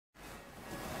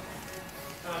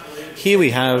Here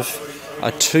we have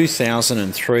a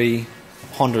 2003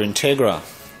 Honda Integra.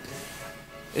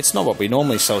 It's not what we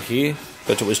normally sell here,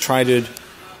 but it was traded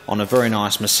on a very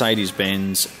nice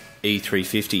Mercedes-Benz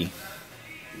E350.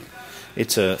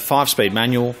 It's a 5-speed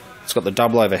manual. It's got the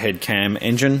double overhead cam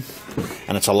engine,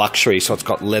 and it's a luxury, so it's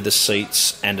got leather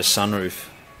seats and a sunroof.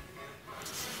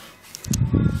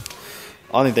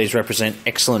 I think these represent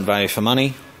excellent value for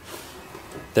money.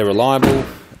 They're reliable,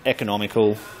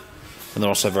 economical, and they're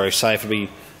also very safe. It'll be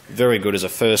very good as a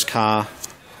first car,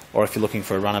 or if you're looking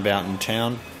for a runabout in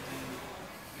town.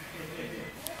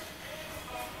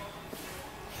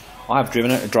 I've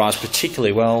driven it. It drives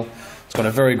particularly well. It's got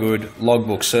a very good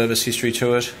logbook service history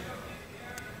to it.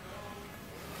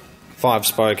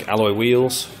 5-spoke alloy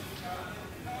wheels,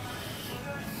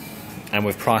 and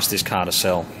we've priced this car to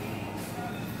sell.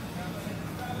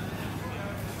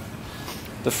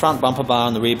 The front bumper bar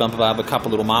and the rear bumper bar have a couple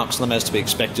of little marks on them, as to be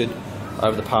expected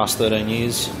over the past 13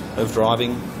 years of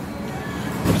driving.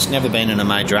 It's never been in a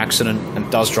major accident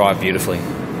and does drive beautifully.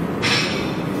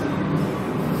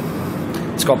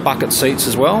 It's got bucket seats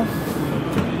as well.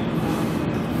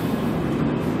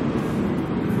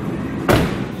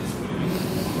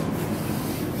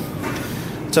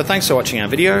 So thanks for watching our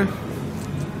video.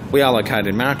 We are located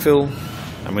in Marrickville,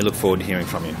 and we look forward to hearing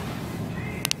from you.